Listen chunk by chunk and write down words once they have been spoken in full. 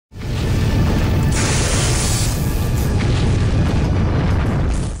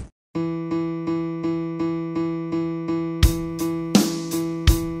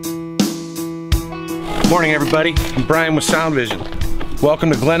Morning everybody, I'm Brian with SoundVision.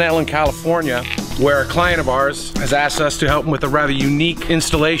 Welcome to Glen Ellen, California, where a client of ours has asked us to help him with a rather unique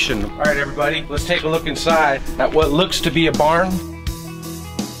installation. All right everybody, let's take a look inside at what looks to be a barn.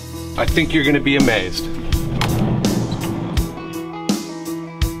 I think you're gonna be amazed.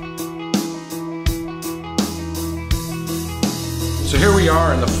 So here we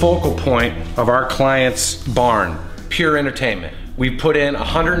are in the focal point of our client's barn, pure entertainment. We put in a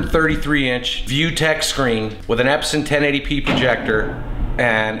 133-inch ViewTech screen with an Epson 1080p projector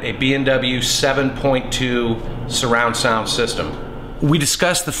and a B&W 7.2 surround sound system. We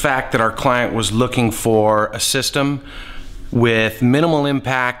discussed the fact that our client was looking for a system with minimal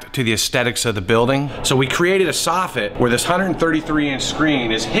impact to the aesthetics of the building. So we created a soffit where this 133-inch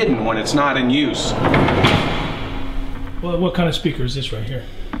screen is hidden when it's not in use. Well, what kind of speaker is this right here?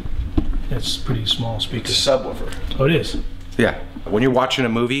 That's a pretty small speaker. It's a subwoofer. Oh, it is? Yeah. When you're watching a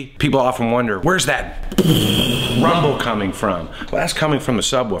movie, people often wonder, where's that rumble coming from? Well, that's coming from the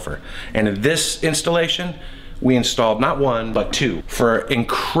subwoofer. And in this installation, we installed not one, but two for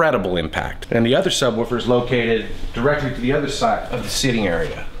incredible impact. And the other subwoofer is located directly to the other side of the sitting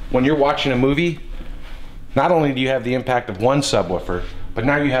area. When you're watching a movie, not only do you have the impact of one subwoofer, but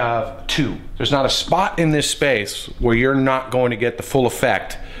now you have two. There's not a spot in this space where you're not going to get the full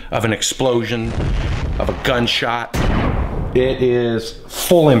effect of an explosion, of a gunshot. It is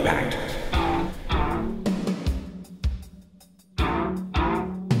full impact.